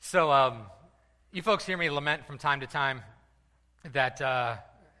So, you folks hear me lament from time to time that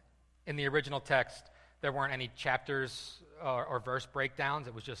in the original text there weren't any chapters or verse breakdowns.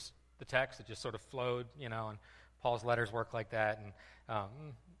 It was just the text. It just sort of flowed, and Paul's letters work like that.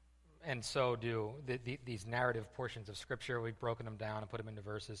 And so do these narrative portions of Scripture. We've broken them down and put them into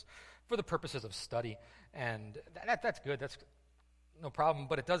verses for the purposes of study. And that's good. That's no problem.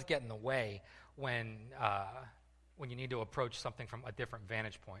 But it does get in the way when you need to approach something from a different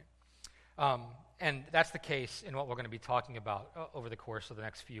vantage point. And that's the case in what we're going to be talking about over the course of the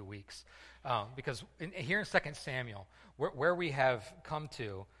next few weeks. Because here in 2 Samuel, where we have come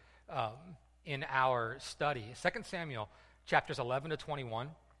to in our study, 2 Samuel chapters 11 to 21,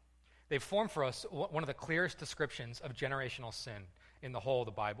 they've formed for us one of the clearest descriptions of generational sin in the whole of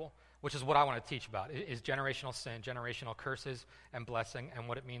the Bible, which is what I want to teach about, is generational sin, generational curses and blessing, and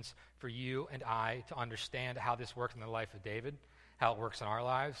what it means for you and I to understand how this works in the life of David, how it works in our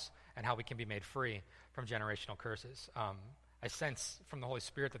lives, and how we can be made free from generational curses. I sense from the Holy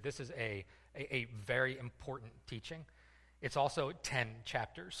Spirit that this is a very important teaching. It's also 10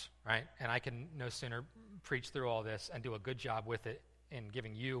 chapters, right? And I can no sooner preach through all this and do a good job with it in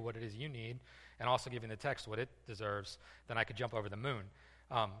giving you what it is you need and also giving the text what it deserves than I could jump over the moon.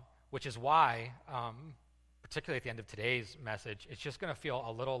 Which is why, particularly at the end of today's message, it's just going to feel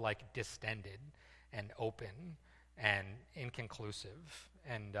a little like distended and open and inconclusive.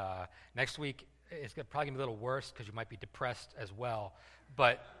 And next week, it's probably going to be a little worse because you might be depressed as well.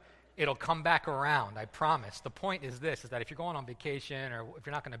 But it'll come back around, I promise. The point is this, is that if you're going on vacation or if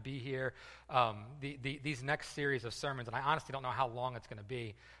you're not going to be here, these next series of sermons, and I honestly don't know how long it's going to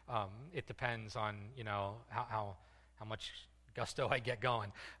be. It depends on, how much gusto I get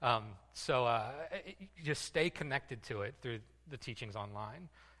going. So just stay connected to it through the teachings online.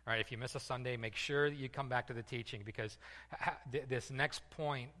 All right, if you miss a Sunday, make sure that you come back to the teaching because this next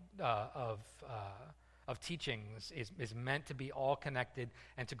point of teachings is meant to be all connected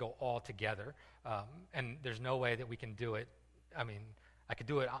and to go all together. And there's no way that we can do it. I mean, I could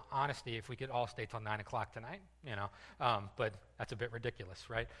do it, honesty, if we could all stay till 9 o'clock tonight, but that's a bit ridiculous,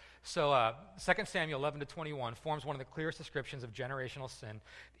 right? So 2 Samuel 11 to 21 forms one of the clearest descriptions of generational sin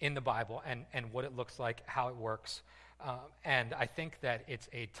in the Bible and what it looks like, how it works. And I think that it's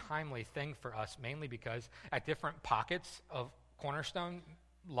a timely thing for us, mainly because at different pockets of Cornerstone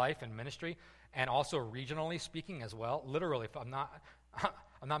life and ministry, and also regionally speaking as well, literally, if I'm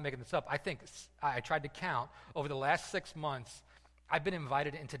not making this up, I think I tried to count, over the last 6 months, I've been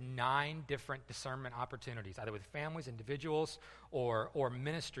invited into 9 different discernment opportunities, either with families, individuals, or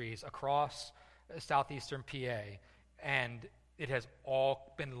ministries across southeastern PA, and it has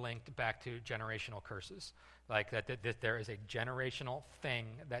all been linked back to generational curses, like that there is a generational thing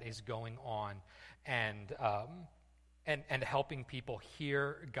that is going on, and helping people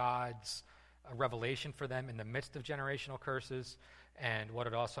hear God's revelation for them in the midst of generational curses, and what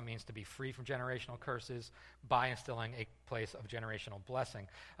it also means to be free from generational curses by instilling a place of generational blessing.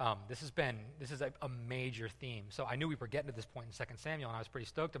 This is a major theme. So I knew we were getting to this point in 2 Samuel, and I was pretty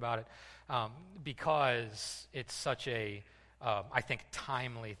stoked about it because it's such a, I think,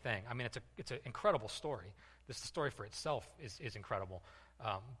 timely thing. I mean, it's an incredible story. The story for itself is incredible.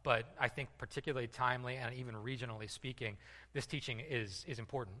 But I think particularly timely and even regionally speaking, this teaching is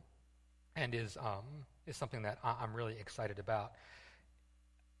important and is something that I'm really excited about.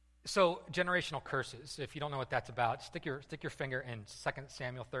 So generational curses, if you don't know what that's about, stick your finger in 2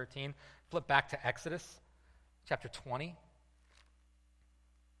 Samuel 13, flip back to Exodus chapter 20.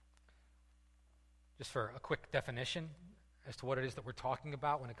 Just for a quick definition as to what it is that we're talking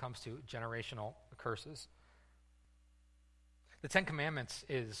about when it comes to generational curses. The 10 Commandments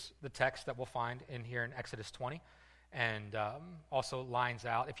is the text that we'll find in here in Exodus 20, and also lines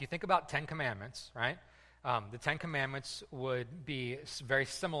out. If you think about 10 Commandments, right? The 10 Commandments would be very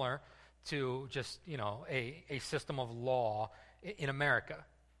similar to just, a system of law in America.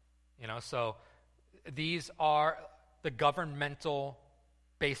 So these are the governmental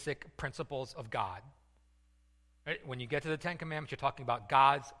basic principles of God. Right? When you get to the 10 Commandments, you're talking about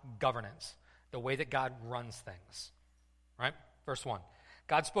God's governance, the way that God runs things. Right? Verse 1.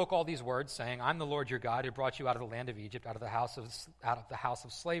 God spoke all these words, saying, I'm the Lord your God who brought you out of the land of Egypt, out of the house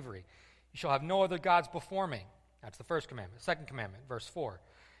of slavery. You shall have no other gods before me. That's the first commandment. Second commandment, verse 4.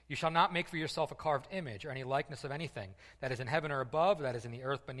 You shall not make for yourself a carved image or any likeness of anything that is in heaven or above, or that is in the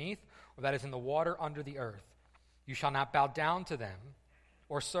earth beneath, or that is in the water under the earth. You shall not bow down to them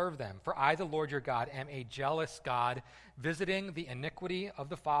or serve them. For I, the Lord your God, am a jealous God, visiting the iniquity of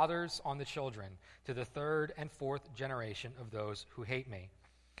the fathers on the children, to the 3rd and 4th generation of those who hate me,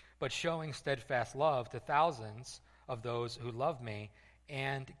 but showing steadfast love to thousands of those who love me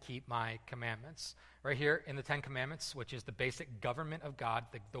and keep my commandments. Right here in the Ten Commandments, which is the basic government of God,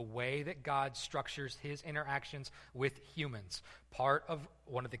 the way that God structures his interactions with humans. Part of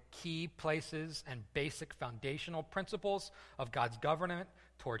one of the key places and basic foundational principles of God's government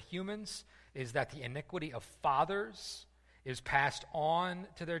toward humans is that the iniquity of fathers is passed on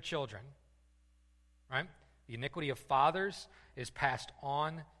to their children. Right? The iniquity of fathers is passed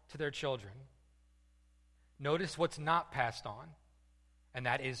on to their children. Notice what's not passed on, and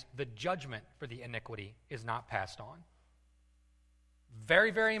that is the judgment for the iniquity is not passed on.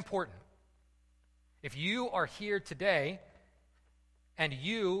 Very, very important. If you are here today and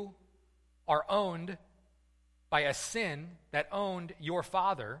you are owned by a sin that owned your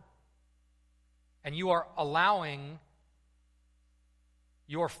father, and you are allowing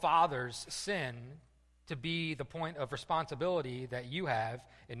your father's sin to be the point of responsibility that you have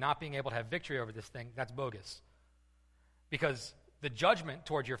in not being able to have victory over this thing, that's bogus. Because the judgment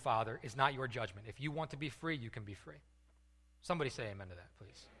towards your father is not your judgment. If you want to be free, you can be free. Somebody say amen to that,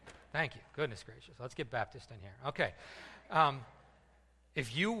 please. Thank you. Goodness gracious. Let's get Baptist in here. Okay.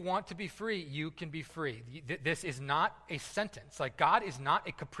 If you want to be free, you can be free. This is not a sentence. Like, God is not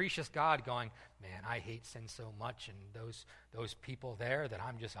a capricious God going, man, I hate sin so much, and those people there that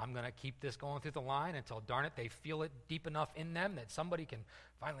I'm going to keep this going through the line until, darn it, they feel it deep enough in them that somebody can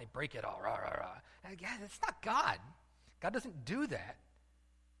finally break it all. Rah, rah, rah. And again, it's not God. God doesn't do that.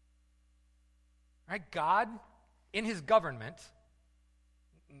 Right? God, in his government,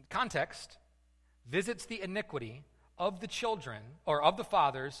 context, visits the iniquity of the children, or of the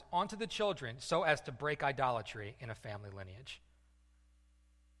fathers, onto the children so as to break idolatry in a family lineage.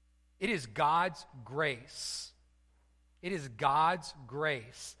 It is God's grace. It is God's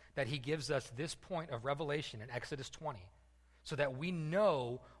grace that he gives us this point of revelation in Exodus 20 so that we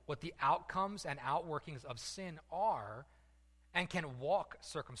know what the outcomes and outworkings of sin are and can walk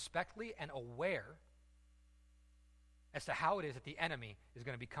circumspectly and aware as to how it is that the enemy is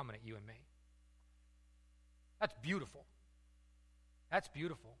going to be coming at you and me. That's beautiful. That's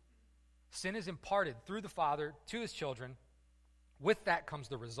beautiful. Sin is imparted through the Father to his children. With that comes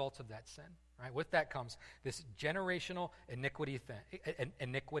the results of that sin. Right? With that comes this generational iniquity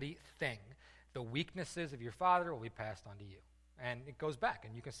thing. The weaknesses of your father will be passed on to you. And it goes back,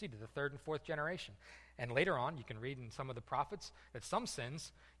 and you can see to the third and fourth generation. And later on, you can read in some of the prophets that some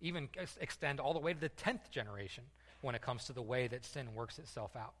sins even extend all the way to the 10th generation when it comes to the way that sin works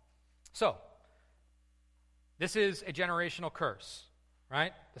itself out. So, this is a generational curse,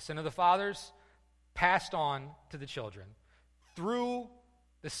 right? The sin of the fathers passed on to the children through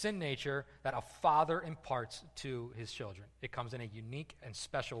the sin nature that a father imparts to his children. It comes in a unique and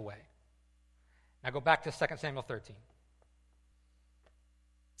special way. Now go back to 2 Samuel 13.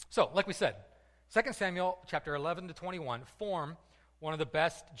 So, like we said, 2 Samuel chapter 11 to 21 form one of the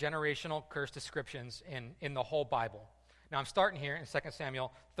best generational curse descriptions in the whole Bible. Now I'm starting here in 2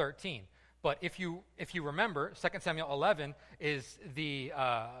 Samuel 13. But if you remember, 2 Samuel 11 is the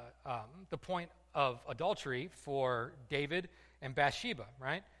point of adultery for David and Bathsheba,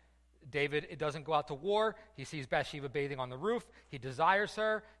 right? David doesn't go out to war. He sees Bathsheba bathing on the roof. He desires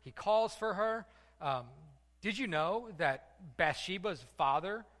her. He calls for her. Did you know that Bathsheba's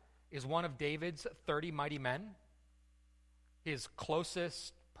father is one of David's 30 mighty men? His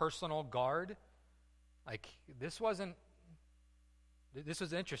closest personal guard? Like, this was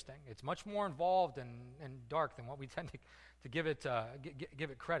interesting. It's much more involved and dark than what we tend to give it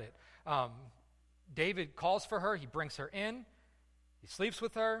credit. David calls for her. He brings her in. He sleeps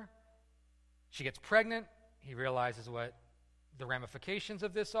with her. She gets pregnant. He realizes what the ramifications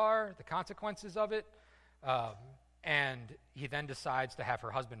of this are, the consequences of it. And he then decides to have her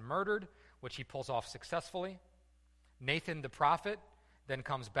husband murdered, which he pulls off successfully. Nathan the prophet then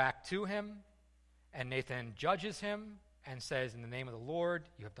comes back to him, and Nathan judges him and says, in the name of the Lord,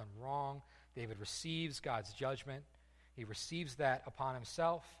 you have done wrong. David receives God's judgment. He receives that upon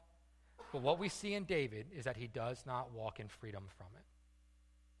himself. But what we see in David is that he does not walk in freedom from it.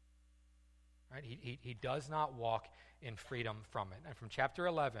 Right? He does not walk in freedom from it. And from chapter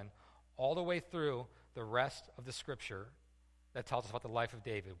 11 all the way through the rest of the scripture that tells us about the life of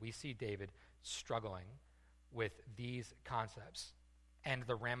David, we see David struggling with these concepts and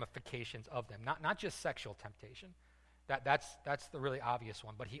the ramifications of them. Not just sexual temptation. That's the really obvious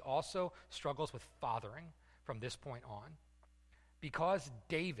one. But he also struggles with fathering from this point on. Because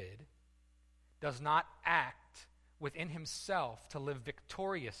David does not act within himself to live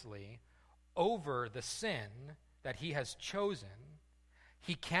victoriously over the sin that he has chosen,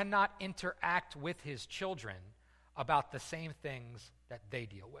 he cannot interact with his children about the same things that they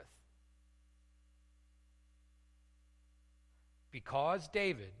deal with. because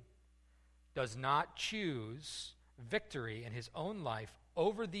David does not choose victory in his own life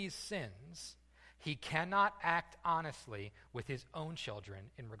over these sins, he cannot act honestly with his own children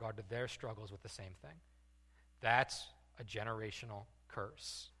in regard to their struggles with the same thing. That's a generational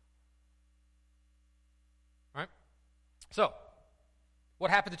curse. Right? So, what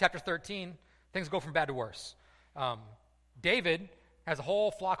happens in chapter 13? Things go from bad to worse. David has a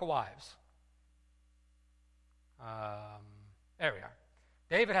whole flock of wives. There we are.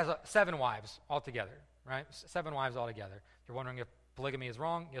 David has 7 wives altogether, right? 7 wives altogether. If you're wondering if polygamy is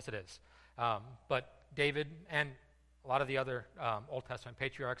wrong, yes it is. But David and a lot of the other Old Testament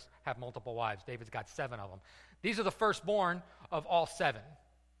patriarchs have multiple wives. David's got 7 of them. These are the firstborn of all 7,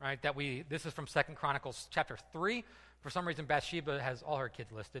 right? This is from 2 Chronicles chapter 3. For some reason, Bathsheba has all her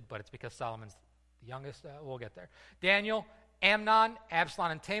kids listed, but it's because Solomon's the youngest. We'll get there. Daniel, Amnon,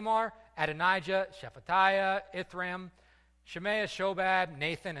 Absalom and Tamar, Adonijah, Shephatiah, Ithram, Shemaiah, Shobab,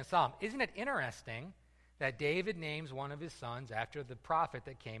 Nathan, and Solomon. Isn't it interesting that David names one of his sons after the prophet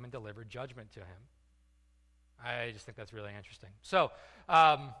that came and delivered judgment to him? I just think that's really interesting. So,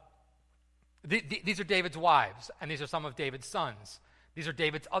 these are David's wives, and these are some of David's sons. These are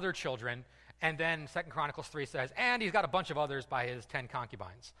David's other children, and then 2 Chronicles 3 says, and he's got a bunch of others by his 10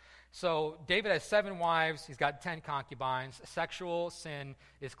 concubines. So David has 7 wives, he's got 10 concubines. Sexual sin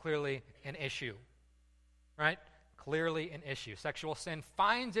is clearly an issue, right? Clearly an issue. Sexual sin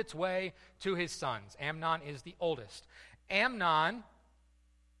finds its way to his sons. Amnon is the oldest. Amnon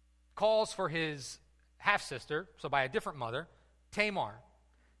calls for his half-sister, so by a different mother, Tamar.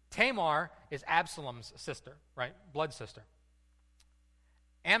 Tamar is Absalom's sister, right? Blood sister.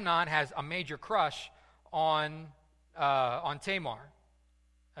 Amnon has a major crush on Tamar.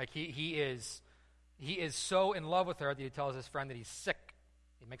 Like he is so in love with her that he tells his friend that he's sick.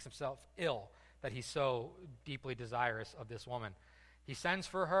 He makes himself ill that he's so deeply desirous of this woman. He sends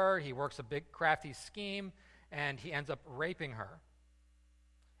for her, he works a big crafty scheme, and he ends up raping her.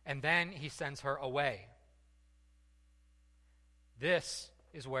 And then he sends her away. This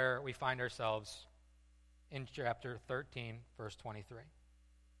is where we find ourselves in chapter 13, verse 23.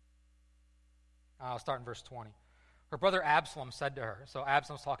 I'll start in verse 20. Her brother Absalom said to her, so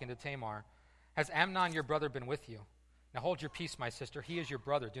Absalom's talking to Tamar, has Amnon your brother been with you? Now hold your peace, my sister. He is your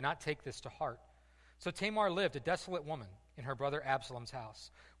brother. Do not take this to heart. So Tamar lived, a desolate woman, in her brother Absalom's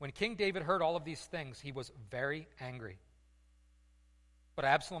house. When King David heard all of these things, he was very angry. But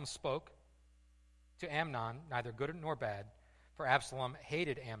Absalom spoke to Amnon, neither good nor bad, for Absalom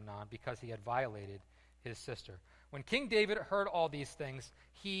hated Amnon because he had violated his sister. When King David heard all these things,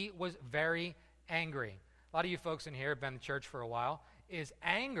 he was very angry. A lot of you folks in here have been in church for a while. Is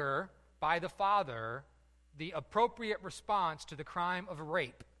anger by the father the appropriate response to the crime of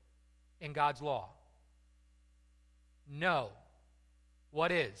rape in God's law? No.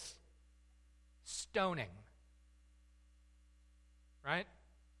 What is? Stoning. Right?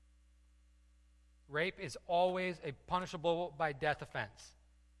 Rape is always a punishable by death offense.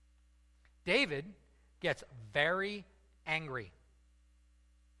 David gets very angry.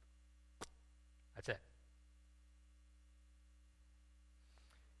 That's it.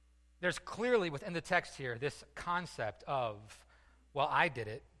 There's clearly within the text here this concept of, well, I did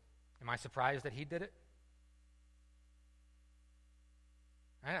it. Am I surprised that he did it?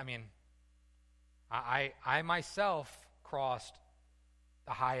 Right? I mean, I myself crossed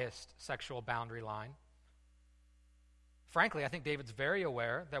the highest sexual boundary line. Frankly, I think David's very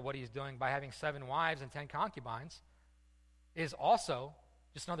aware that what he's doing by having 7 wives and 10 concubines is also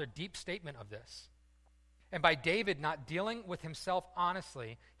just another deep statement of this. And by David not dealing with himself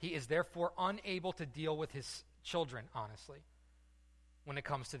honestly, he is therefore unable to deal with his children honestly when it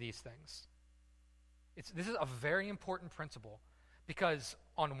comes to these things. This is a very important principle because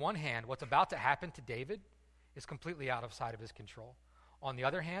on one hand, what's about to happen to David is completely outside of his control. On the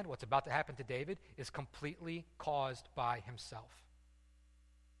other hand, what's about to happen to David is completely caused by himself.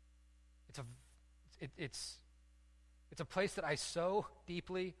 It's a place that I so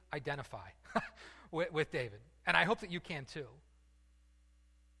deeply identify with David. And I hope that you can too.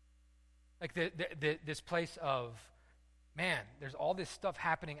 Like this place of, man, there's all this stuff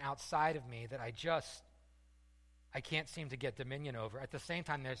happening outside of me that I can't seem to get dominion over. At the same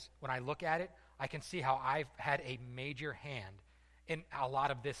time, when I look at it, I can see how I've had a major hand in a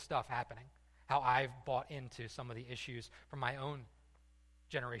lot of this stuff happening. How I've bought into some of the issues from my own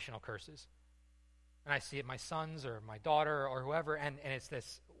generational curses. And I see it my sons or my daughter or whoever, and it's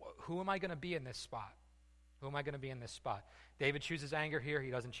this, who am I going to be in this spot? Who am I going to be in this spot? David chooses anger here. He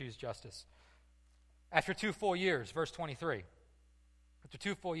doesn't choose justice. After 2 full years, verse 23. After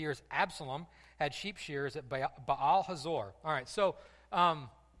 2 full years, Absalom had sheep shearers at Baal Hazor. All right, so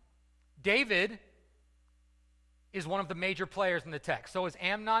David is one of the major players in the text. So is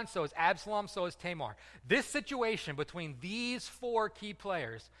Amnon, so is Absalom, so is Tamar. This situation between these 4 key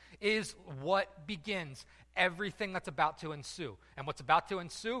players is what begins everything that's about to ensue. And what's about to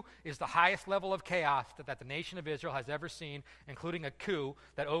ensue is the highest level of chaos that the nation of Israel has ever seen, including a coup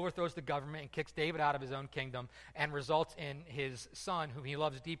that overthrows the government and kicks David out of his own kingdom and results in his son, whom he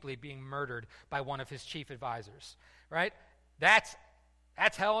loves deeply, being murdered by one of his chief advisors. Right? That's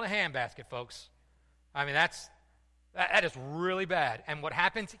hell in a handbasket, folks. I mean, that is really bad. And what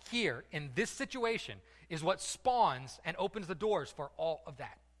happens here in this situation is what spawns and opens the doors for all of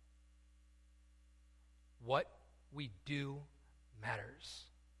that. What we do matters.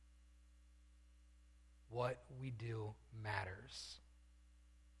 What we do matters.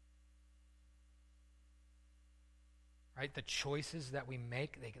 Right? The choices that we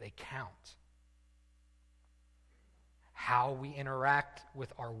make, they count. How we interact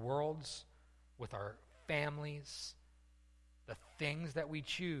with our worlds, with our families, the things that we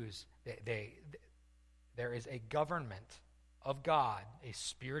choose, there is a government of God, a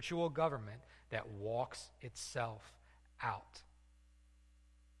spiritual government that walks itself out.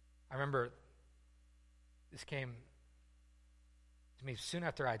 I remember this came to me soon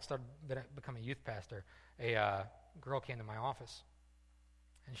after I had started becoming a youth pastor. A girl came to my office,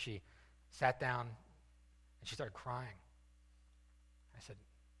 and she sat down, and she started crying. I said,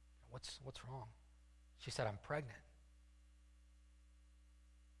 what's wrong? She said, I'm pregnant.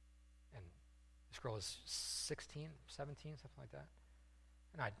 And this girl is 16, 17, something like that.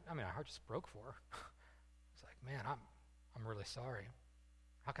 And my heart just broke for her. It's like, man, I'm really sorry.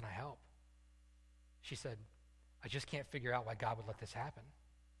 How can I help? She said, I just can't figure out why God would let this happen.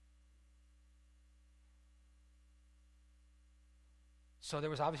 So there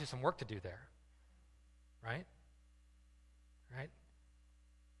was obviously some work to do there, right? Right?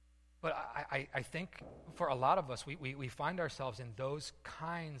 But I think for a lot of us, we find ourselves in those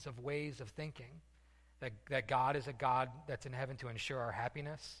kinds of ways of thinking, that God is a God that's in heaven to ensure our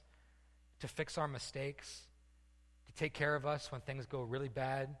happiness, to fix our mistakes, to take care of us when things go really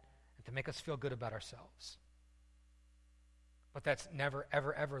bad, and to make us feel good about ourselves. But that's never,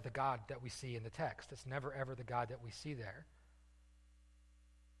 ever, ever the God that we see in the text. It's never, ever the God that we see there.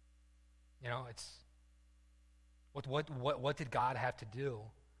 You know, it's what did God have to do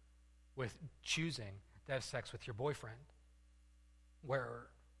with choosing to have sex with your boyfriend? Where,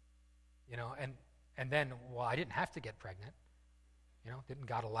 you know, and then, well, I didn't have to get pregnant. You know, didn't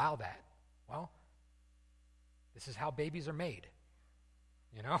God allow that? Well, this is how babies are made.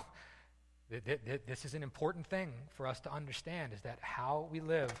 You know, this is an important thing for us to understand, is that how we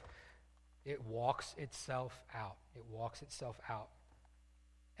live, it walks itself out. It walks itself out.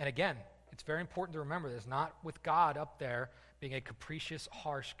 And again, it's very important to remember this, not with God up there being a capricious,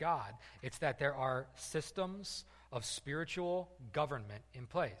 harsh God. It's that there are systems of spiritual government in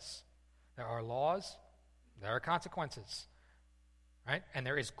place. There are laws, there are consequences, right? And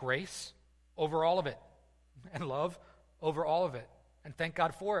there is grace over all of it, and love over all of it. And thank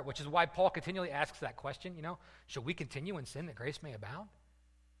God for it, which is why Paul continually asks that question, you know, should we continue in sin that grace may abound?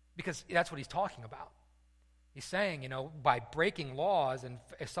 Because that's what he's talking about. He's saying, you know, by breaking laws and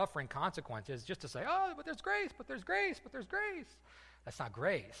suffering consequences, just to say, oh, but there's grace, but there's grace, but there's grace. That's not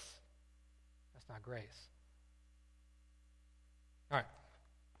grace. That's not grace. All right.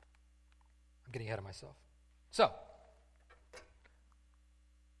 I'm getting ahead of myself. So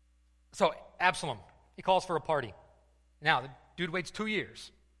Absalom, he calls for a party. Now, the dude waits 2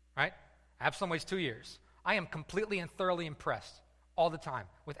 years, right? Absalom waits 2 years. I am completely and thoroughly impressed all the time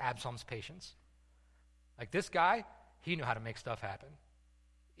with Absalom's patience. Like, this guy, he knew how to make stuff happen.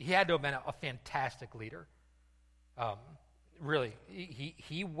 He had to have been a fantastic leader. Really,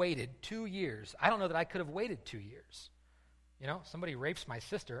 he waited 2 years. I don't know that I could have waited 2 years. You know, somebody rapes my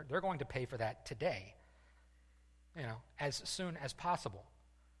sister, they're going to pay for that today. You know, as soon as possible.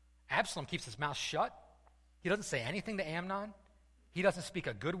 Absalom keeps his mouth shut. He doesn't say anything to Amnon. He doesn't speak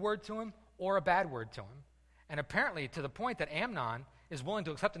a good word to him or a bad word to him. And apparently to the point that Amnon is willing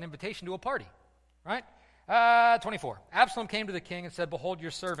to accept an invitation to a party, right? 24. Absalom came to the king and said, behold,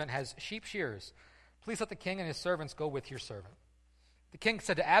 your servant has sheep shearers. Please let the king and his servants go with your servant. The king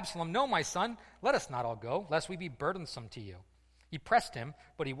said to Absalom, no, my son, let us not all go, lest we be burdensome to you. He pressed him,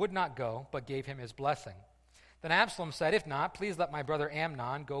 but he would not go, but gave him his blessing. Then Absalom said, if not, please let my brother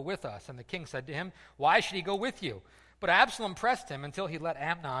Amnon go with us. And the king said to him, why should he go with you? But Absalom pressed him until he let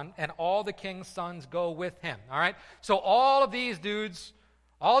Amnon and all the king's sons go with him. All right? So all of these dudes,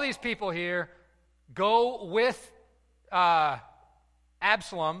 all these people here, go with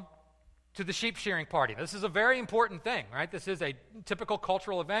Absalom to the sheep shearing party. This is a very important thing, right? This is a typical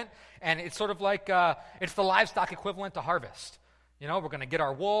cultural event, and it's sort of like it's the livestock equivalent to harvest. You know, we're going to get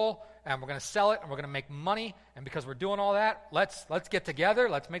our wool, and we're going to sell it, and we're going to make money, and because we're doing all that, let's get together.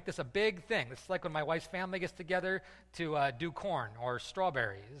 Let's make this a big thing. It's like when my wife's family gets together to do corn or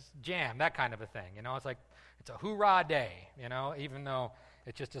strawberries, jam, that kind of a thing. You know, it's like it's a hoorah day, you know, even though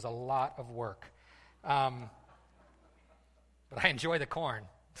it just is a lot of work. But I enjoy the corn,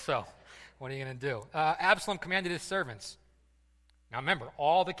 so what are you going to do? Absalom commanded his servants. Now remember,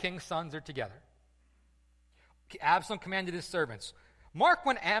 all the king's sons are together. Absalom commanded his servants, mark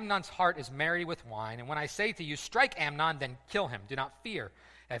when Amnon's heart is merry with wine, and when I say to you, strike Amnon, then kill him. Do not fear.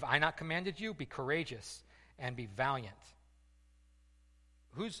 Have I not commanded you? Be courageous and be valiant.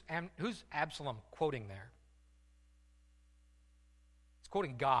 Who's Absalom quoting there? He's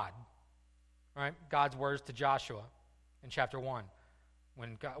quoting God, right? God's words to Joshua in chapter 1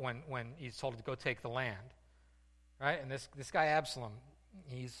 when he's told to go take the land, right? And this guy Absalom,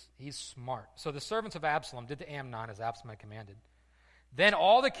 he's smart. So the servants of Absalom did to Amnon as Absalom had commanded. Then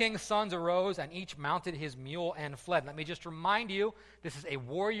all the king's sons arose, and each mounted his mule and fled. Let me just remind you, this is a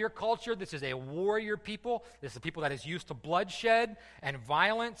warrior culture. This is a warrior people. This is a people that is used to bloodshed and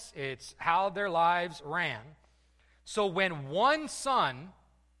violence. It's how their lives ran. So when one son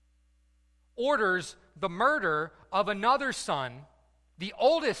orders the murder of another son, the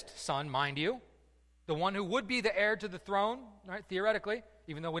oldest son, mind you, the one who would be the heir to the throne, right, theoretically,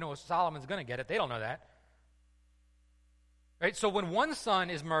 even though we know Solomon's going to get it, they don't know that. Right? So when one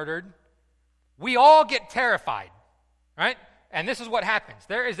son is murdered, we all get terrified, right? And this is what happens.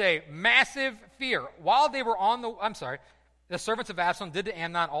 There is a massive fear. While they were the servants of Absalom did to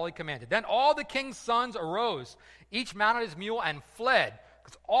Amnon all he commanded. Then all the king's sons arose, each mounted his mule and fled,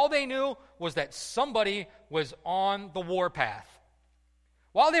 because all they knew was that somebody was on the warpath.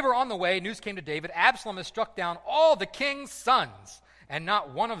 While they were on the way, news came to David, Absalom has struck down all the king's sons, and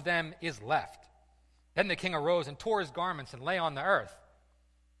not one of them is left. Then the king arose and tore his garments and lay on the earth.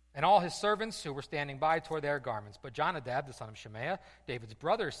 And all his servants who were standing by tore their garments. But Jonadab, the son of Shemaiah, David's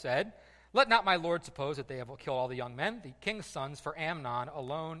brother, said, let not my lord suppose that they have killed all the young men. The king's sons, for Amnon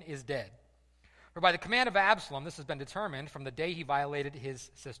alone is dead. For by the command of Absalom, this has been determined from the day he violated his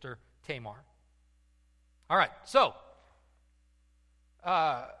sister Tamar. All right, so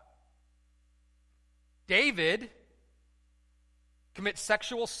David commits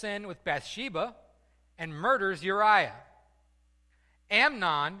sexual sin with Bathsheba and murders Uriah.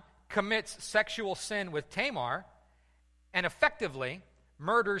 Amnon commits sexual sin with Tamar and effectively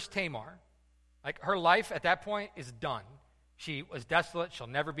murders Tamar. Like, her life at that point is done. She was desolate. She'll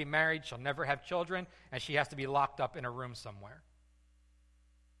never be married. She'll never have children. And she has to be locked up in a room somewhere.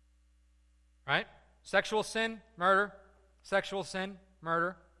 Right? Sexual sin, murder. Sexual sin,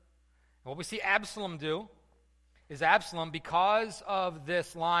 murder. And what we see Absalom do is Absalom, because of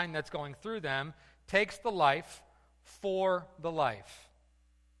this line that's going through them, takes the life for the life.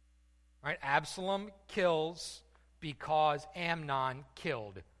 Right? Absalom kills because Amnon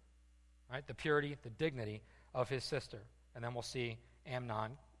killed. Right? The purity, the dignity of his sister. And then we'll see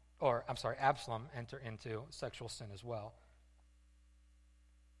Absalom enter into sexual sin as well.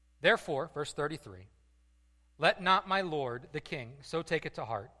 Therefore, verse 33, let not my lord, the king, so take it to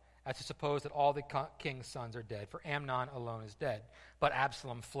heart as to suppose that all the king's sons are dead, for Amnon alone is dead. But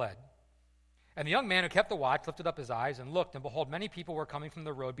Absalom fled. And the young man who kept the watch lifted up his eyes and looked, and behold, many people were coming from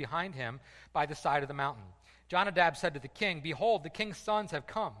the road behind him by the side of the mountain. Jonadab said to the king, behold, the king's sons have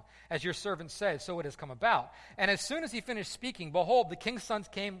come, as your servant said, so it has come about. And as soon as he finished speaking, behold, the king's sons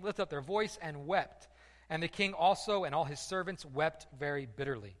came, lifted up their voice, and wept. And the king also and all his servants wept very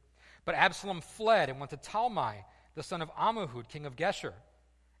bitterly. But Absalom fled and went to Talmai, the son of Ammihud, king of Geshur.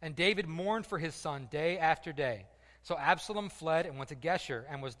 And David mourned for his son day after day. So Absalom fled and went to Geshur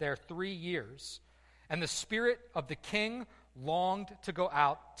and was there 3 years. And the spirit of the king longed to go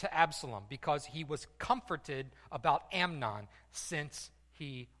out to Absalom because he was comforted about Amnon since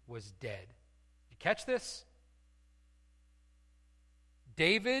he was dead. You catch this?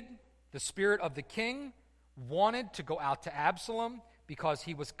 David, the spirit of the king, wanted to go out to Absalom because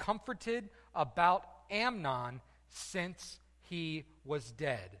he was comforted about Amnon since he was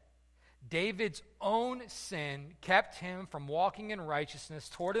dead. David's own sin kept him from walking in righteousness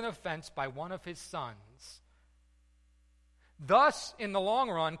toward an offense by one of his sons, thus, in the long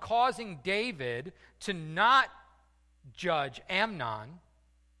run, causing David to not judge Amnon,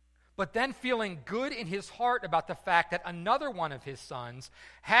 but then feeling good in his heart about the fact that another one of his sons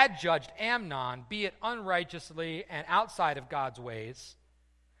had judged Amnon, be it unrighteously and outside of God's ways,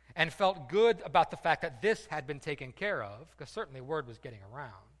 and felt good about the fact that this had been taken care of, because certainly word was getting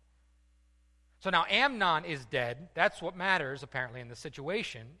around. So now Amnon is dead. That's what matters, apparently, in the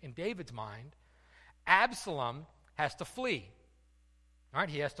situation, in David's mind. Absalom has to flee. All right,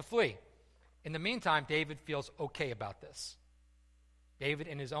 he has to flee. In the meantime, David feels okay about this. David,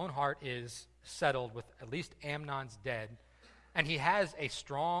 in his own heart, is settled with at least Amnon's dead, and he has a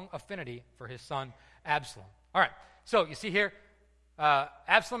strong affinity for his son Absalom. All right, so you see here,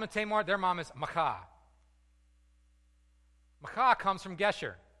 Absalom and Tamar, their mom is Maachah. Maachah comes from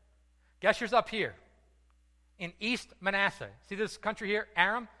Geshur. Geshur's up here in East Manasseh. See this country here,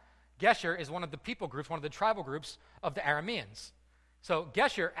 Aram? Geshur is one of the people groups, one of the tribal groups of the Arameans. So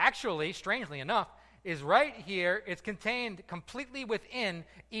Geshur, actually, strangely enough, is right here. It's contained completely within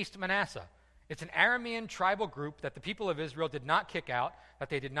East Manasseh. It's an Aramean tribal group that the people of Israel did not kick out, that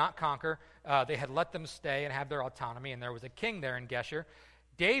they did not conquer. They had let them stay and have their autonomy, and there was a king there in Geshur.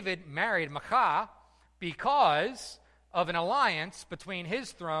 David married Maachah because of an alliance between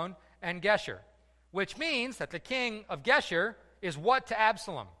his throne and Geshur, which means that the king of Geshur is what to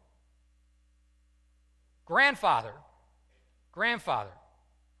Absalom? Grandfather,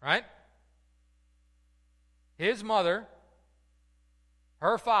 right? His mother,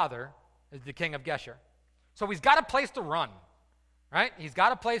 her father, is the king of Geshur. So he's got a place to run, right? He's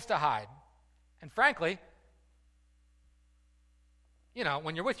got a place to hide. And frankly, you know,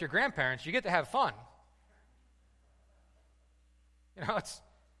 when you're with your grandparents, you get to have fun. You know,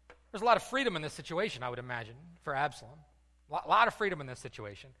 there's a lot of freedom in this situation, I would imagine, for Absalom. A lot of freedom in this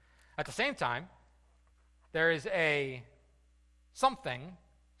situation. At the same time, there is something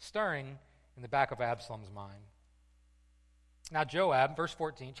stirring in the back of Absalom's mind. Now Joab,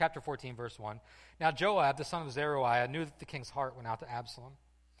 chapter 14, verse 1. Now Joab, the son of Zeruiah, knew that the king's heart went out to Absalom.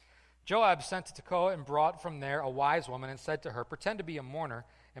 Joab sent to Tekoa and brought from there a wise woman and said to her, pretend to be a mourner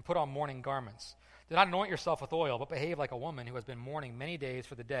and put on mourning garments. Do not anoint yourself with oil, but behave like a woman who has been mourning many days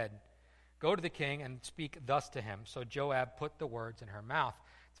for the dead. Go to the king and speak thus to him. So Joab put the words in her mouth.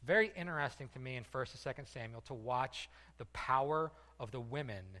 It's very interesting to me in 1st and 2nd Samuel to watch the power of the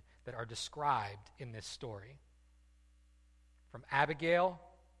women that are described in this story. From Abigail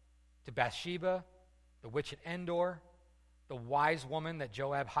to Bathsheba, the witch at Endor, the wise woman that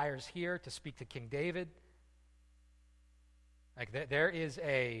Joab hires here to speak to King David. Like there is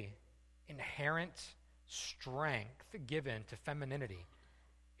a inherent strength given to femininity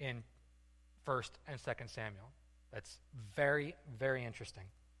in 1st and 2nd Samuel. That's very, very interesting.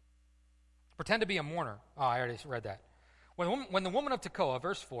 Pretend to be a mourner. Oh, I already read that. When the woman of Tekoa,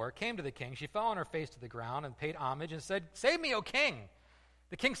 verse 4, came to the king, she fell on her face to the ground and paid homage and said, "Save me, O king."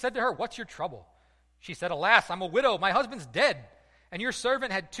 The king said to her, "What's your trouble?" She said, "Alas, I'm a widow. My husband's dead, and your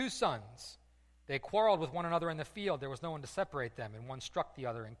servant had 2 sons. They quarreled with one another in the field. There was no one to separate them, and one struck the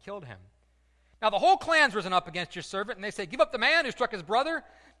other and killed him. Now the whole clan's risen up against your servant, and they say, 'Give up the man who struck his brother,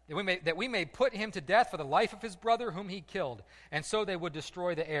 that we may put him to death for the life of his brother whom he killed.' And so they would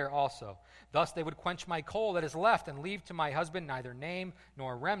destroy the heir also. Thus they would quench my coal that is left, and leave to my husband neither name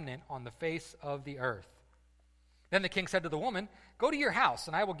nor remnant on the face of the earth." Then the king said to the woman, "Go to your house,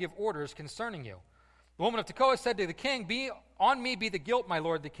 and I will give orders concerning you." The woman of Tekoa said to the king, "On me be the guilt, my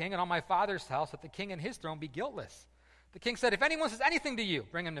lord the king, and on my father's house, that the king and his throne be guiltless." The king said, "If anyone says anything to you,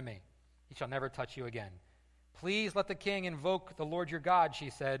 bring him to me. He shall never touch you again." "Please let the king invoke the Lord your God," she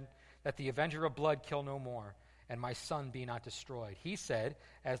said, "that the avenger of blood kill no more, and my son be not destroyed." He said,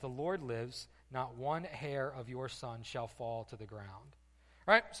 "As the Lord lives, not one hair of your son shall fall to the ground."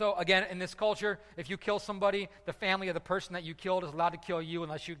 All right, so again, in this culture, if you kill somebody, the family of the person that you killed is allowed to kill you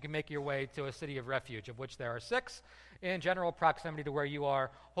unless you can make your way to a city of refuge, of which there are 6 in general proximity to where you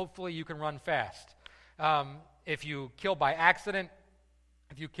are. Hopefully you can run fast. If you kill by accident,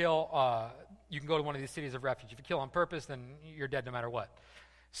 you can go to one of these cities of refuge. If you kill on purpose, then you're dead no matter what.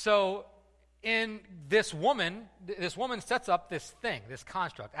 So in this woman sets up this thing, this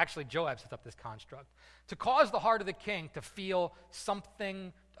construct. Actually, Joab sets up this construct to cause the heart of the king to feel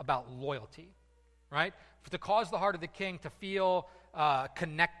something about loyalty, right? To cause the heart of the king to feel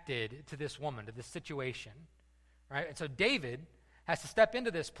connected to this woman, to this situation, right? And so David has to step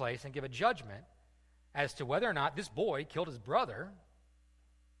into this place and give a judgment as to whether or not this boy killed his brother.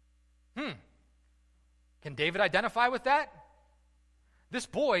 Can David identify with that? This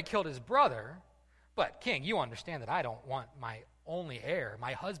boy killed his brother, but king, you understand that I don't want my only heir,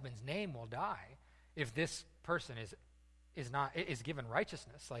 my husband's name will die if this person is given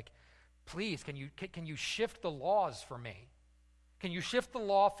righteousness. Like, please, can you shift the laws for me? Can you shift the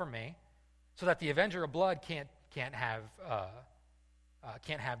law for me so that the avenger of blood can't have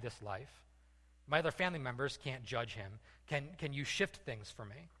this life? My other family members can't judge him. Can you shift things for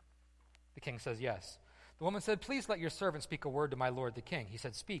me? The king says, yes. The woman said, please let your servant speak a word to my lord the king. He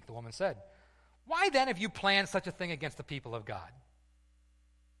said, speak. The woman said, why then have you planned such a thing against the people of God?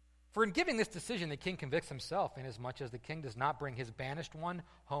 For in giving this decision, the king convicts himself, inasmuch as the king does not bring his banished one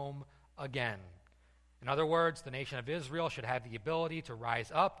home again. In other words, the nation of Israel should have the ability to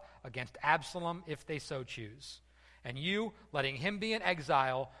rise up against Absalom if they so choose. And you, letting him be in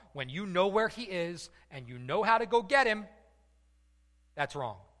exile when you know where he is and you know how to go get him, that's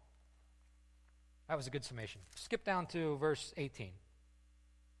wrong. That was a good summation. Skip down to verse 18.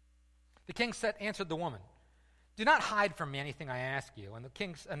 The king answered the woman, do not hide from me anything I ask you.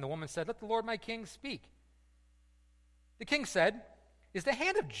 And the woman said, let the Lord my king speak. The king said, is the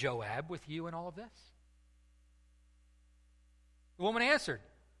hand of Joab with you in all of this? The woman answered,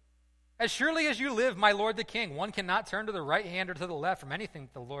 as surely as you live, my lord the king, one cannot turn to the right hand or to the left from anything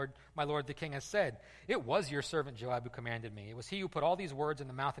my lord the king has said. It was your servant Joab who commanded me. It was he who put all these words in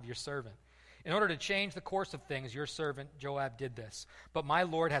the mouth of your servant. In order to change the course of things, your servant Joab did this. But my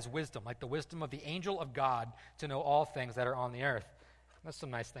Lord has wisdom, like the wisdom of the angel of God, to know all things that are on the earth. That's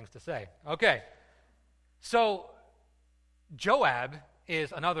some nice things to say. Okay, so Joab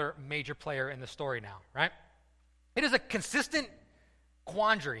is another major player in the story now, right? It is a consistent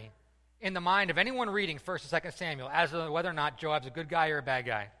quandary in the mind of anyone reading 1st and 2nd Samuel as to whether or not Joab's a good guy or a bad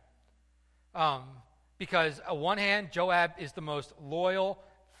guy. Because on one hand, Joab is the most loyal,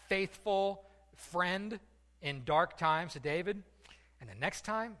 faithful friend in dark times to David. And the next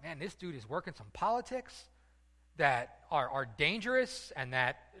time, man, this dude is working some politics that are dangerous and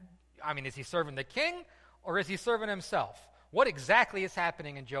that, is he serving the king or is he serving himself? What exactly is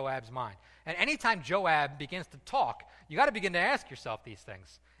happening in Joab's mind? And anytime Joab begins to talk, you got to begin to ask yourself these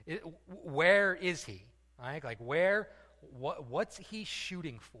things. Where is he? Right? Like what's he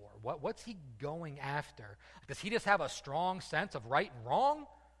shooting for? What's he going after? Does he just have a strong sense of right and wrong?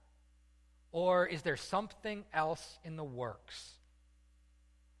 Or is there something else in the works?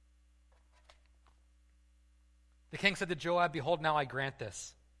 The king said to Joab, behold, now I grant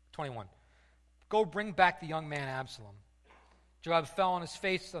this. 21. Go bring back the young man Absalom. Joab fell on his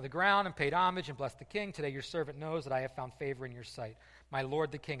face on the ground and paid homage and blessed the king. Today your servant knows that I have found favor in your sight, my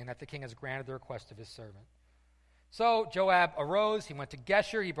lord the king, and that the king has granted the request of his servant. So Joab arose, he went to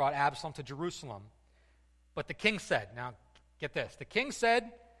Geshur, he brought Absalom to Jerusalem. But the king said, now get this, the king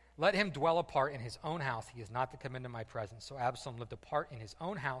said, let him dwell apart in his own house. He is not to come into my presence. So Absalom lived apart in his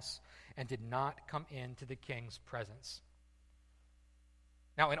own house and did not come into the king's presence.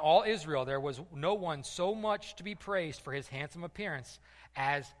 Now in all Israel there was no one so much to be praised for his handsome appearance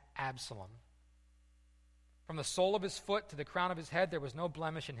as Absalom. From the sole of his foot to the crown of his head there was no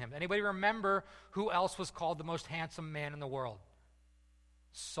blemish in him. Anybody remember who else was called the most handsome man in the world?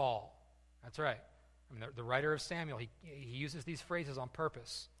 Saul. That's right. The writer of Samuel, he uses these phrases on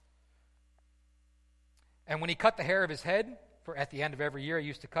purpose. And when he cut the hair of his head, for at the end of every year he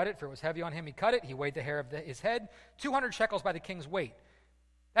used to cut it, for it was heavy on him, he cut it. He weighed the hair of his head, 200 shekels by the king's weight.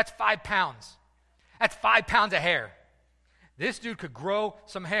 That's 5 pounds. That's 5 pounds of hair. This dude could grow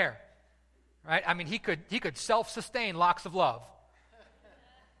some hair, right? He could self-sustain locks of love.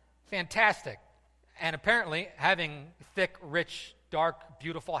 Fantastic. And apparently, having thick, rich, dark,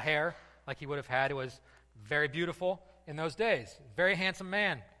 beautiful hair like he would have had, it was very beautiful in those days. Very handsome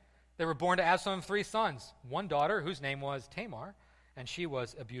man. They were born to Absalom 3 sons. One daughter, whose name was Tamar, and she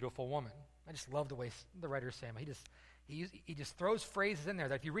was a beautiful woman. I just love the way the writers say him. He just throws phrases in there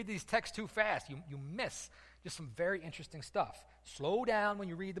that if you read these texts too fast, you miss just some very interesting stuff. Slow down when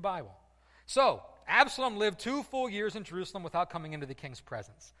you read the Bible. So, Absalom lived 2 full years in Jerusalem without coming into the king's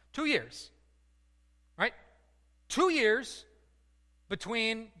presence. 2 years. Right? 2 years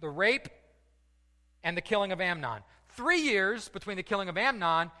between the rape and the killing of Amnon. 3 years between the killing of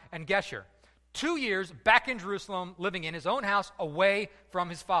Amnon and Geshur. 2 years back in Jerusalem, living in his own house, away from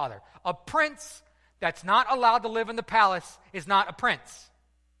his father. A prince that's not allowed to live in the palace is not a prince.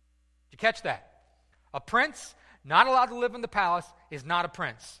 Did you catch that? A prince not allowed to live in the palace is not a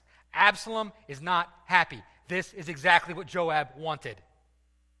prince. Absalom is not happy. This is exactly what Joab wanted.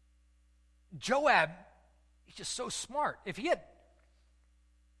 Joab, he's just so smart.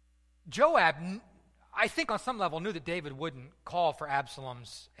 Joab, I think on some level, knew that David wouldn't call for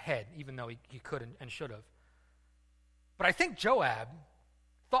Absalom's head, even though he could and should have. But I think Joab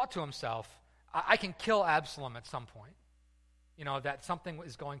thought to himself, I can kill Absalom at some point. That something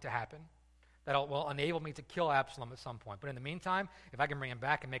is going to happen that will enable me to kill Absalom at some point. But in the meantime, if I can bring him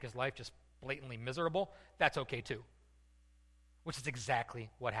back and make his life just blatantly miserable, that's okay too. Which is exactly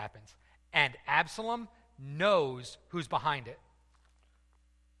what happens. And Absalom knows who's behind it.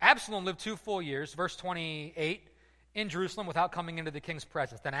 Absalom lived 2 full years. Verse 28 in Jerusalem without coming into the king's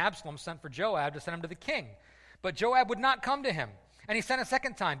presence. Then Absalom sent for Joab to send him to the king. But Joab would not come to him. And he sent a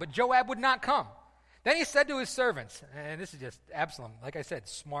second time, but Joab would not come. Then he said to his servants, and this is just Absalom, like I said,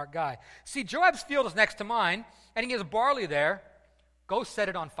 smart guy. See, Joab's field is next to mine, and he has barley there. Go set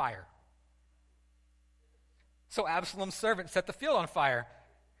it on fire. So Absalom's servant set the field on fire.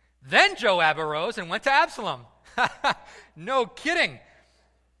 Then Joab arose and went to Absalom. No kidding.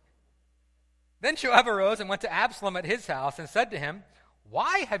 Then Joab arose and went to Absalom at his house and said to him,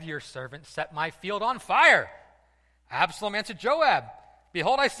 why have your servants set my field on fire? Absalom answered Joab,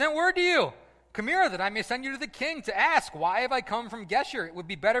 behold, I sent word to you. Come here, that I may send you to the king to ask, why have I come from Geshur? It would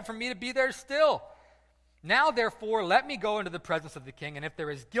be better for me to be there still. Now, therefore, let me go into the presence of the king, and if there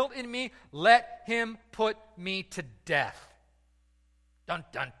is guilt in me, let him put me to death. Dun,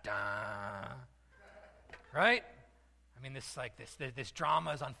 dun, dun. Right? I mean, this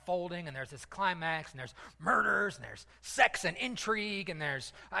drama is unfolding, and there's this climax, and there's murders, and there's sex and intrigue, and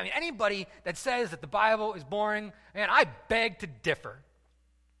anybody that says that the Bible is boring, and I beg to differ.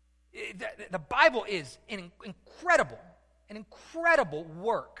 The Bible is an incredible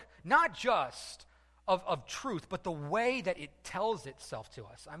work, not just of truth, but the way that it tells itself to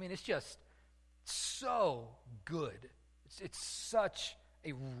us. I mean, it's just so good. It's such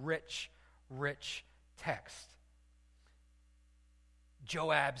a rich text.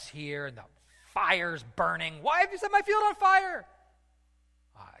 Joab's here, and the fire's burning. Why have you set my field on fire?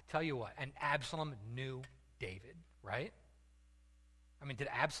 I tell you what, and Absalom knew David, right? I mean, did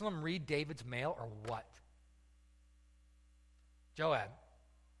Absalom read David's mail or what? Joab,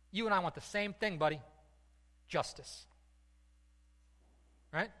 you and I want the same thing, buddy. Justice.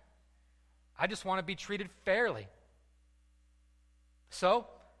 Right? I just want to be treated fairly. So,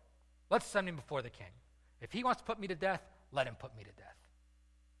 let's send him before the king. If he wants to put me to death, let him put me to death.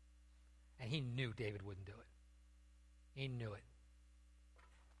 And he knew David wouldn't do it. He knew it.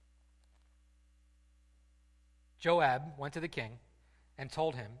 Joab went to the king and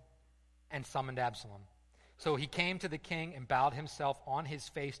told him and summoned Absalom. So he came to the king and bowed himself on his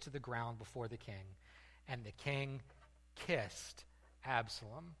face to the ground before the king. And the king kissed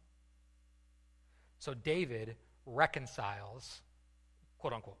Absalom. So David reconciles,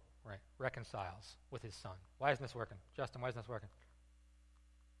 quote unquote, right, reconciles with his son. Why isn't this working? Justin, why isn't this working?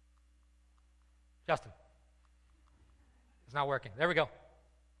 Justin. It's not working. There we go.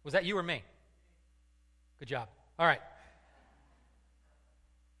 Was that you or me? Good job. All right.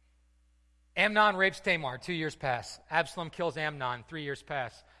 Amnon rapes Tamar, 2 years pass. Absalom kills Amnon, 3 years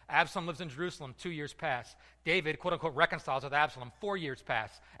pass. Absalom lives in Jerusalem, 2 years pass. David, quote unquote, reconciles with Absalom, 4 years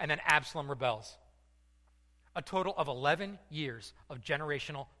pass. And then Absalom rebels. A total of 11 years of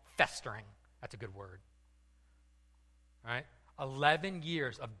generational festering. That's a good word. All right? 11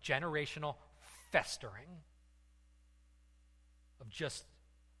 years of generational festering. Of just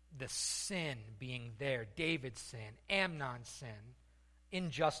the sin being there. David's sin, Amnon's sin,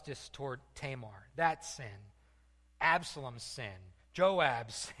 injustice toward Tamar, that sin, Absalom's sin,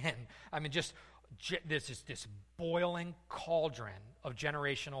 Joab's sin. I mean, just this boiling cauldron of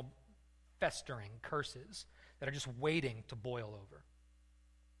generational festering curses that are just waiting to boil over,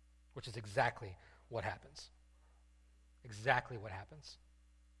 which is exactly what happens. Exactly what happens.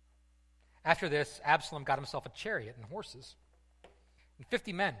 After this, Absalom got himself a chariot and horses and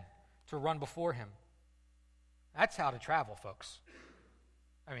 50 men to run before him. That's how to travel, folks.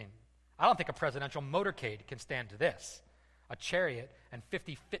 I mean, I don't think a presidential motorcade can stand to this. A chariot and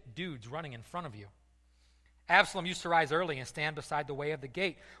 50 fit dudes running in front of you. Absalom used to rise early and stand beside the way of the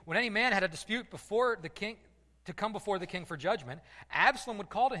gate. When any man had a dispute before the king, to come before the king for judgment, Absalom would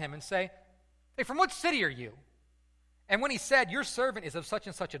call to him and say, "Hey, from what city are you?" And when he said, "Your servant is of such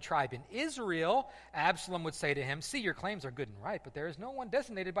and such a tribe in Israel," Absalom would say to him, "See, your claims are good and right, but there is no one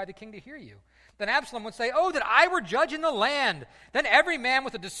designated by the king to hear you." Then Absalom would say, "Oh, that I were judge in the land! Then every man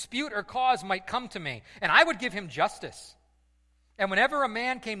with a dispute or cause might come to me, and I would give him justice." And whenever a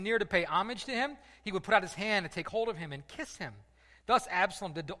man came near to pay homage to him, he would put out his hand and take hold of him and kiss him. Thus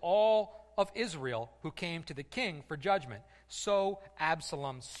Absalom did to all of Israel who came to the king for judgment. So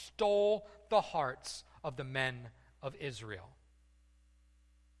Absalom stole the hearts of the men of Israel.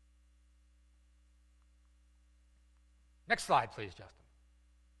 Next slide, please, Justin.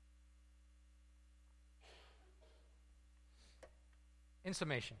 In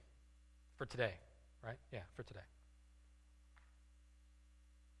summation, for today, right? Yeah, for today.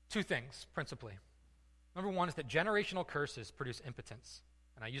 Two things, principally. Number one is that generational curses produce impotence.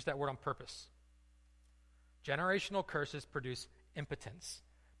 And I use that word on purpose. Generational curses produce impotence,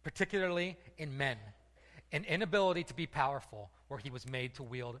 particularly in men. An inability to be powerful where he was made to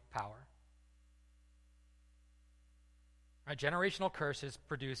wield power. Right? Generational curses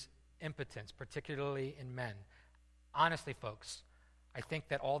produce impotence, particularly in men. Honestly, folks, I think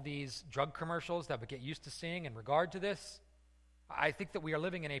that all these drug commercials that we get used to seeing in regard to this, I think that we are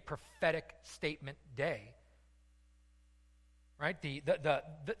living in a prophetic statement day. Right?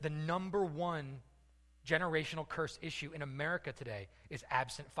 The number one generational curse issue in America today is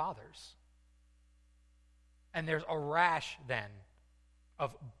absent fathers. And there's a rash then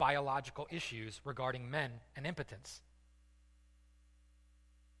of biological issues regarding men and impotence.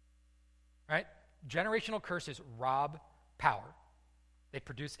 Right? Generational curses rob power. They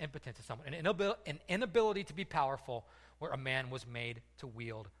produce impotence in someone. An inability to be powerful where a man was made to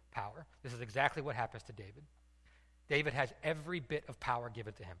wield power. This is exactly what happens to David. David has every bit of power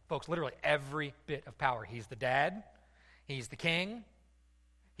given to him. Folks, literally every bit of power. He's the dad. He's the king.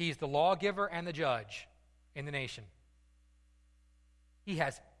 He's the lawgiver and the judge in the nation. He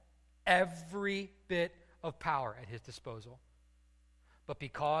has every bit of power at his disposal. But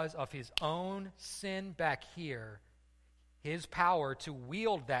because of his own sin back here, his power to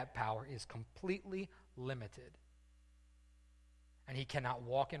wield that power is completely limited. And he cannot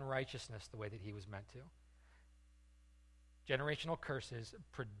walk in righteousness the way that he was meant to. Generational curses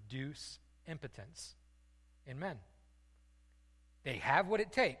produce impotence in men. They have what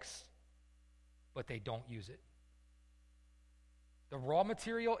it takes, but they don't use it. The raw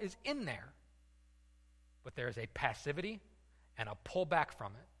material is in there, but there is a passivity and a pullback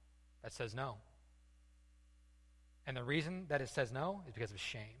from it that says no. And the reason that it says no is because of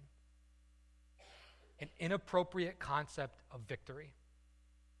shame. An inappropriate concept of victory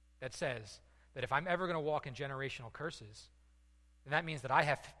that says that if I'm ever going to walk in generational curses, then that means that I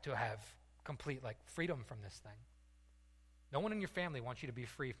have to have complete freedom from this thing. No one in your family wants you to be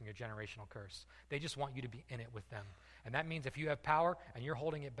free from your generational curse. They just want you to be in it with them. And that means if you have power and you're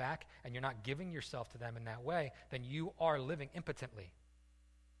holding it back and you're not giving yourself to them in that way, then you are living impotently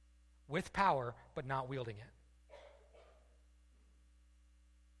with power but not wielding it.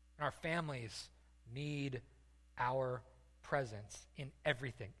 And our families need our presence in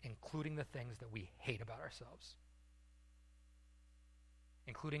everything, including the things that we hate about ourselves,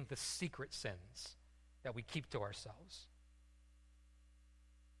 including the secret sins that we keep to ourselves.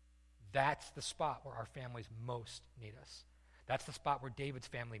 That's the spot where our families most need us. That's the spot where David's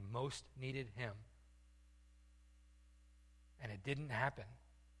family most needed him. And it didn't happen.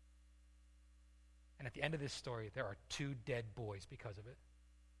 And at the end of this story, there are 2 dead boys because of it.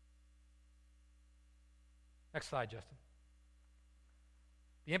 Next slide, Justin.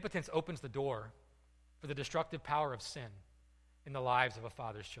 The impotence opens the door for the destructive power of sin in the lives of a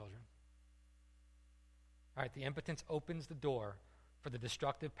father's children. All right, the impotence opens the door for the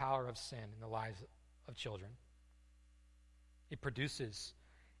destructive power of sin in the lives of children. It produces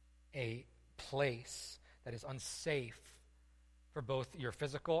a place that is unsafe for both your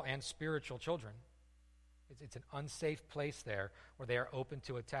physical and spiritual children. It's an unsafe place there where they are open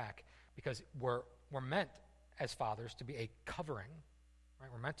to attack because we're meant as fathers to be a covering, right?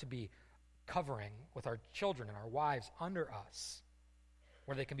 We're meant to be covering with our children and our wives under us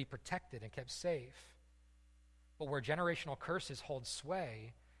where they can be protected and kept safe. But where generational curses hold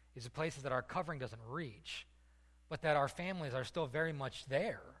sway is the places that our covering doesn't reach, but that our families are still very much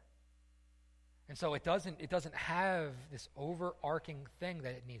there. And so it doesn't have this overarching thing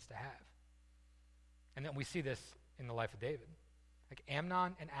that it needs to have. And then we see this in the life of David.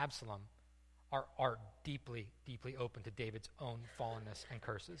 Amnon and Absalom are deeply, deeply open to David's own fallenness and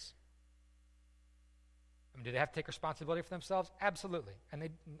curses. Do they have to take responsibility for themselves? Absolutely. And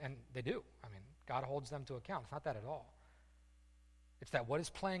they do. God holds them to account. It's not that at all. It's that what is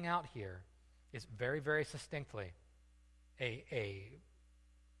playing out here is very, very succinctly a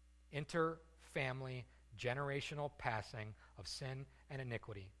inter-family, generational passing of sin and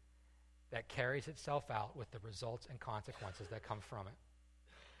iniquity that carries itself out with the results and consequences that come from it.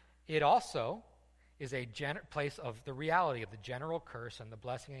 It also is a place of the reality of the general curse and the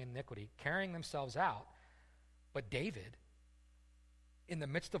blessing and iniquity carrying themselves out. But David, in the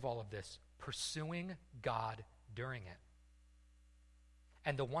midst of all of this, pursuing God during it.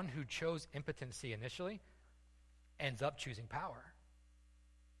 And the one who chose impotency initially ends up choosing power.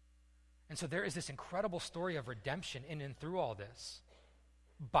 And so there is this incredible story of redemption in and through all this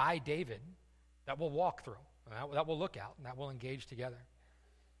by David that we'll walk through, that we'll look at, and that we'll engage together.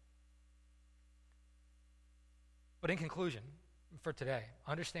 But in conclusion, for today,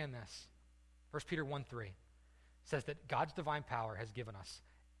 understand this. 1 Peter 1:3 says that God's divine power has given us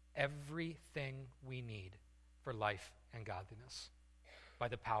everything we need for life and godliness by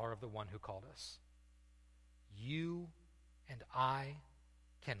the power of the one who called us. You and I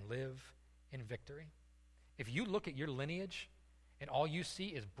can live in victory. If you look at your lineage and all you see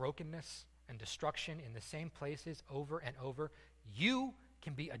is brokenness and destruction in the same places over and over, you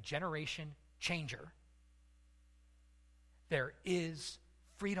can be a generation changer. There is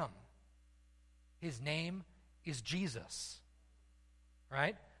freedom. His name is Jesus,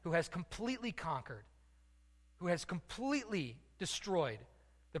 right? Who has completely conquered, who has completely destroyed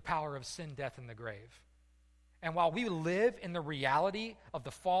the power of sin, death, and the grave. And while we live in the reality of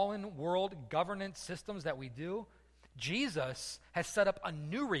the fallen world governance systems that we do, Jesus has set up a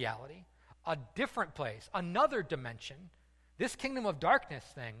new reality, a different place, another dimension. This kingdom of darkness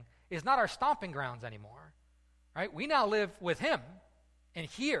thing is not our stomping grounds anymore, right? We now live with him and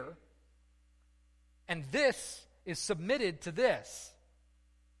here, and this is submitted to this,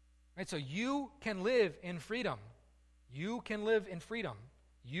 right? So you can live in freedom. You can live in freedom.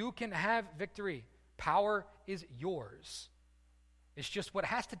 You can have victory. Power is yours. It's just what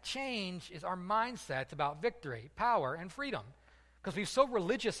has to change is our mindset about victory, power, and freedom. Because we've so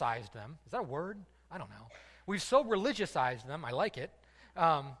religiousized them. Is that a word? I don't know. We've so religioized them, I like it,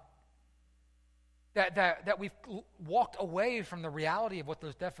 that we've walked away from the reality of what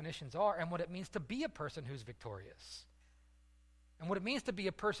those definitions are and what it means to be a person who's victorious. And what it means to be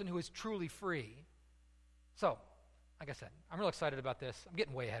a person who is truly free. So, like I said, I'm real excited about this. I'm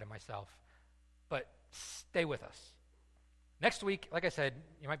getting way ahead of myself. But stay with us. Next week, like I said,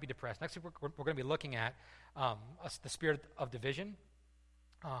 you might be depressed. Next week, we're going to be looking at the spirit of division,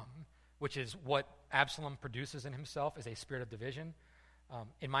 which is what Absalom produces in himself, is a spirit of division.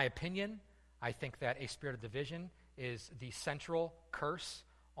 In my opinion, I think that a spirit of division is the central curse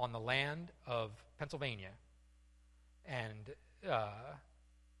on the land of Pennsylvania. And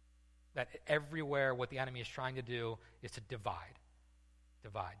that everywhere what the enemy is trying to do is to divide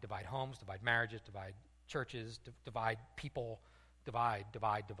homes, divide marriages, divide churches, divide people, divide.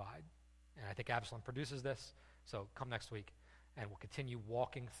 And I think Absalom produces this. So come next week, and we'll continue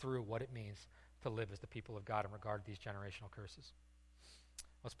walking through what it means to live as the people of God in regard to these generational curses.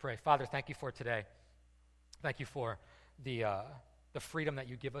 Let's pray. Father, thank you for today. Thank you for the freedom that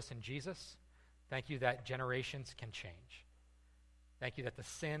you give us in Jesus. Thank you that generations can change. Thank you that the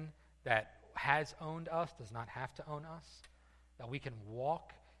sin that has owned us does not have to own us, that we can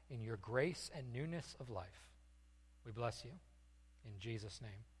walk in your grace and newness of life. We bless you. In Jesus'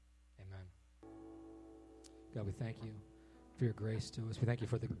 name, amen. God, we thank you for your grace to us. We thank you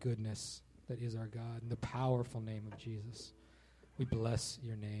for the goodness that is our God and the powerful name of Jesus. We bless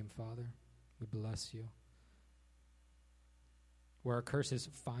your name, Father. We bless you. Where our curses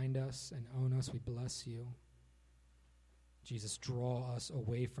find us and own us, we bless you. Jesus, draw us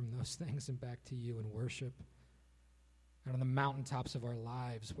away from those things and back to you in worship. And on the mountaintops of our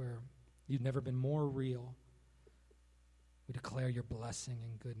lives where you've never been more real, we declare your blessing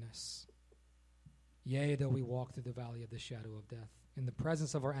and goodness. Yea, though we walk through the valley of the shadow of death, in the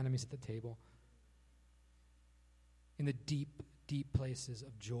presence of our enemies at the table, in the deep, deep places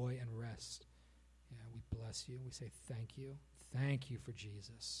of joy and rest, we bless you. We say thank you. Thank you for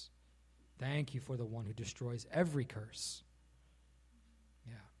Jesus. Thank you for the one who destroys every curse.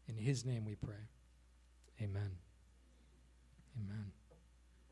 In his name we pray. Amen. Amen.